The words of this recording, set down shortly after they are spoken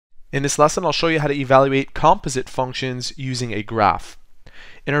In this lesson, I'll show you how to evaluate composite functions using a graph.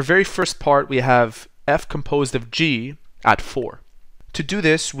 In our very first part, we have f composed of g at 4. To do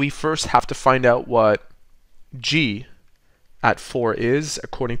this, we first have to find out what g at 4 is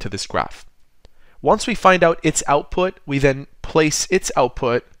according to this graph. Once we find out its output, we then place its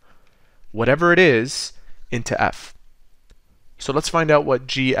output, whatever it is, into f. So let's find out what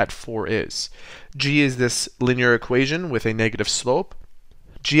g at 4 is. G is this linear equation with a negative slope.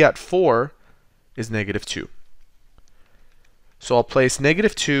 G at 4 is negative 2. So I'll place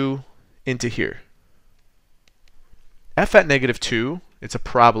negative 2 into here. F at negative 2, it's a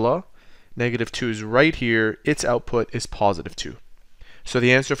parabola. Negative 2 is right here. Its output is positive 2. So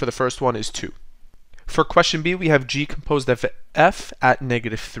the answer for the first one is 2. For question B, we have G composed of F at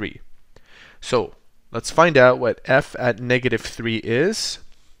negative 3. So let's find out what F at negative 3 is.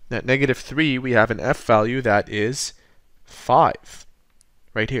 At negative 3, we have an F value that is 5.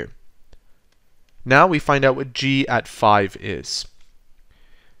 Right here. Now we find out what G at 5 is.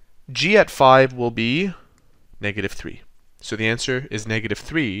 G at 5 will be negative 3. So the answer is negative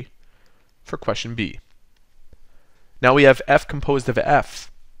 3 for question B. Now we have F composed of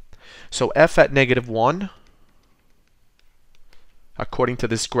F. So F at negative 1, according to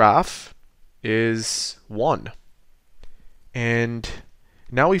this graph, is 1. And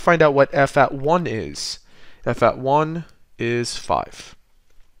now we find out what F at 1 is. F at 1 is 5.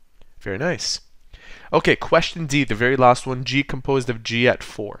 Very nice. Okay, question D, the very last one, G composed of G at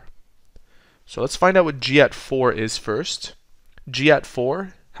 4. So let's find out what G at 4 is first. G at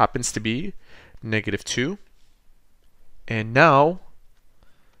 4 happens to be negative 2. And now,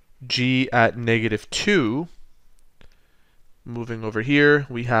 G at negative 2, moving over here,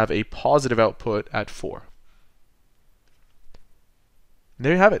 we have a positive output at 4. And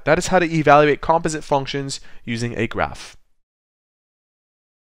there you have it. That is how to evaluate composite functions using a graph.